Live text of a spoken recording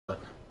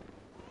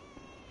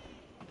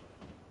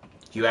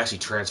If you actually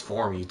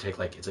transform, you take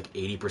like, it's like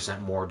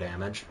 80% more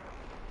damage.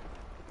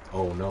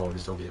 Oh no,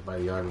 just don't get hit by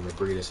the Argon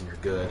Libridus and you're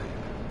good.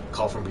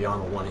 Call from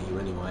Beyond will one hit you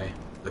anyway.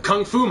 The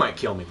Kung Fu might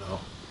kill me though.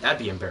 That'd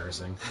be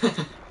embarrassing.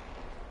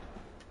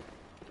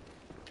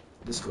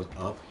 This goes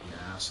up?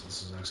 Yeah, so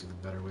this is actually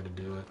the better way to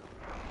do it.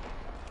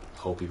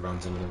 Hope he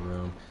runs into the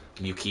room.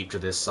 Can you keep to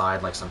this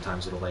side? Like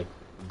sometimes it'll like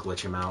glitch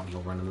him out and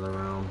he'll run into the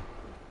room.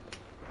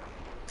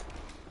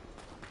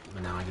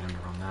 But now I get him to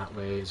run that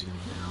way. Is he gonna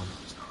go down?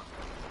 He's not.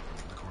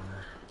 In the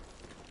corner.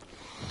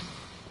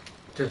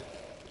 Good.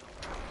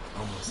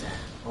 Almost had him.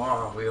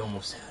 Oh, we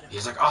almost had him.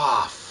 He's like,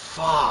 ah, oh,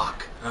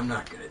 fuck. I'm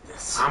not good at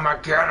this. I'm gonna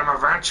get him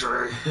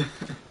eventually.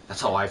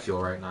 That's how I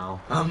feel right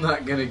now. I'm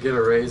not gonna get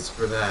a raise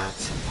for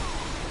that.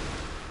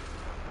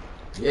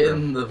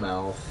 In the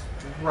mouth.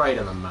 Right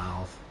in the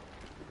mouth.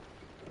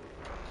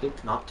 Did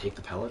it not take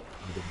the pellet?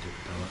 I didn't take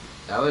the pellet.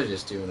 Now they're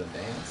just doing a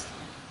dance.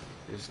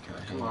 They're just kind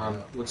of Come on.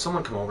 Out. Would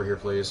someone come over here,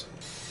 please?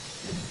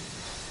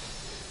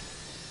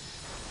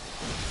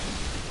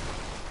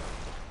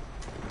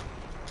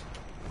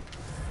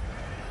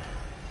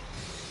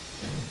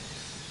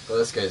 Well,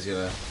 this guy's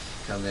gonna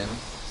come in,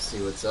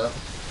 see what's up.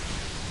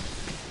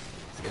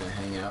 He's gonna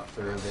hang out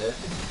for a bit.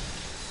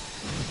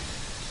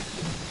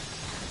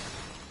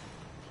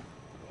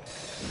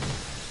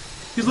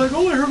 He's like,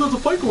 oh, I heard there's a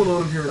fight going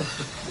on in here.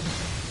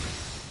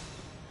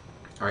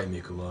 Alright,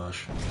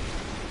 Mikulash.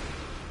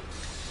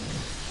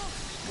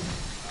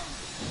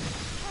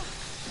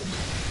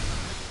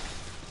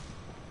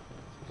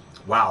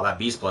 Wow, that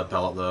Beast Blood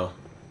pellet, though.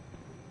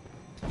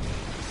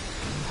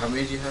 How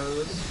many do you have of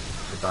this?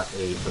 I got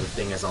 8, but the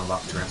thing is I'm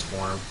about to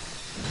transform.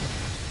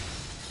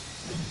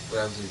 What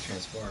happens when you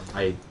transform?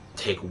 I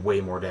take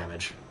way more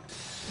damage.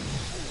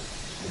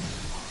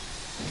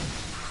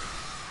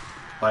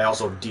 But I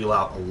also deal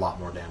out a lot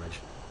more damage.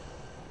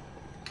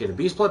 Okay, the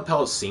Beast Blood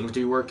pellet seems to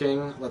be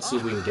working. Let's see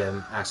if we can get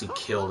him actually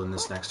killed in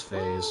this next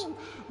phase.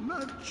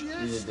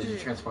 Did you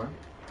transform?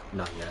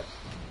 Not yet.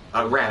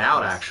 I ran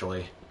out,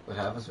 actually. What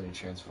happens when you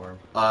transform?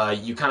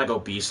 You kind of go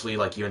beastly,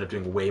 like you end up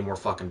doing way more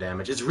fucking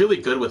damage. It's really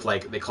good with,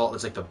 like, they call it,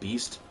 it's like the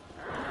Beast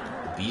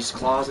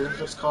Claws, is what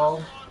it's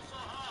called.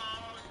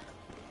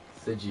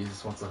 Say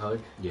Jesus wants a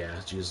hug? Yeah,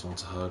 Jesus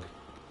wants a hug.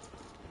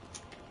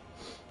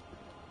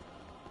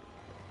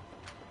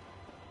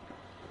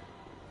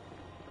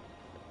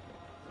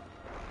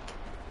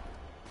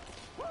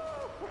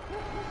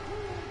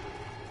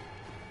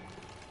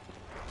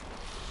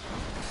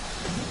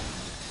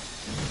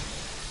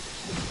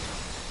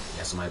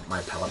 Yeah, so my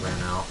pellet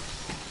ran out.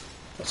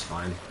 That's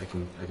fine. I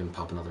can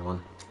pop another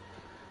one.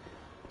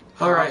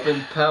 Alright.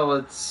 Popping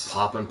pellets.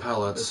 Popping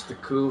pellets. It's the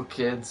cool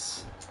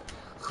kids.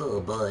 Oh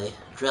boy.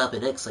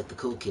 Dropping X like the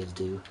cool kids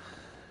do.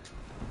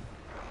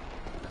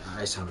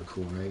 I sounded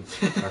cool, right?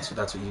 That's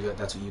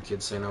what you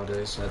kids say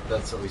nowadays.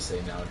 That's what we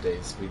say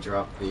nowadays. We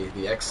drop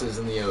the X's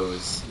and the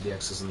O's. The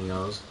X's and the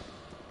O's.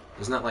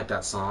 Isn't that like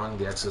that song?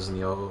 The X's and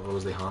the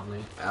O's, they haunt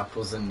me.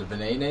 Apples and the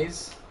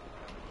bananas.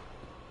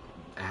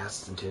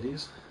 Ass and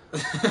titties.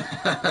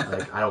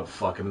 Like I don't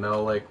fucking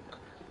know. Like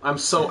I'm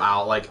so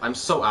out. Like I'm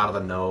so out of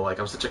the know. Like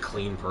I'm such a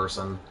clean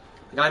person.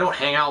 Like I don't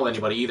hang out with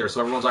anybody either. So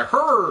everyone's like,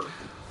 "Her,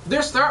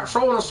 this, that,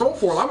 so on and so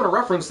forth." I'm gonna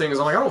reference things.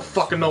 I'm like, I don't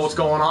fucking know what's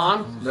going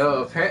on.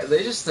 No, apparently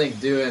they just think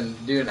doing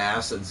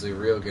acid's a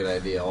real good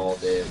idea all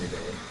day, every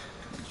day.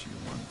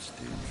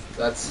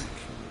 That's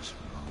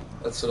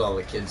what all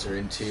the kids are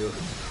into.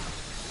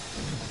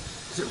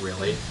 Is it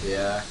really?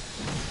 Yeah.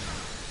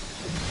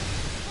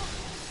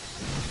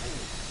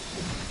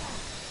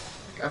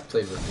 I've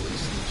played with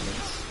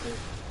hallucinogens.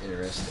 They're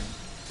interesting.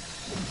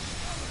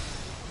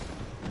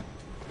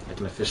 I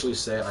can officially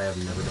say I have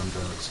never done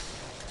drugs.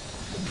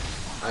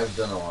 I've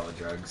done a lot of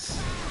drugs.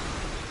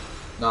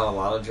 Not a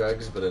lot of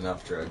drugs, but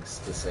enough drugs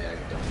to say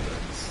I've done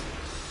drugs.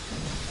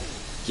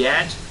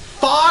 Get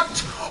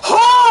fucked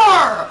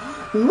hard!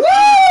 Woo!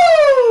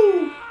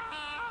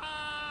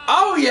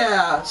 Oh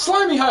yeah!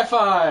 Slimy high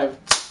five!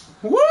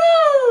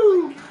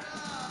 Woo!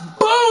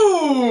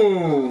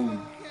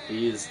 Boom!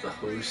 He is the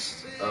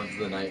host of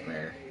the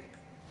nightmare.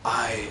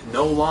 I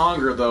no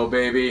longer though,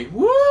 baby.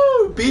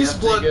 Woo! Beast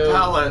blood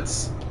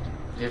pellets.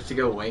 You have to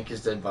go wank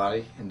his dead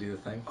body and do the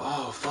thing.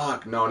 Oh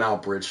fuck! No, now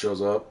Bridge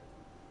shows up.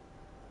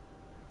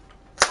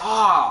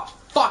 Ah,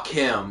 fuck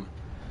him.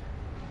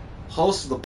 Host of the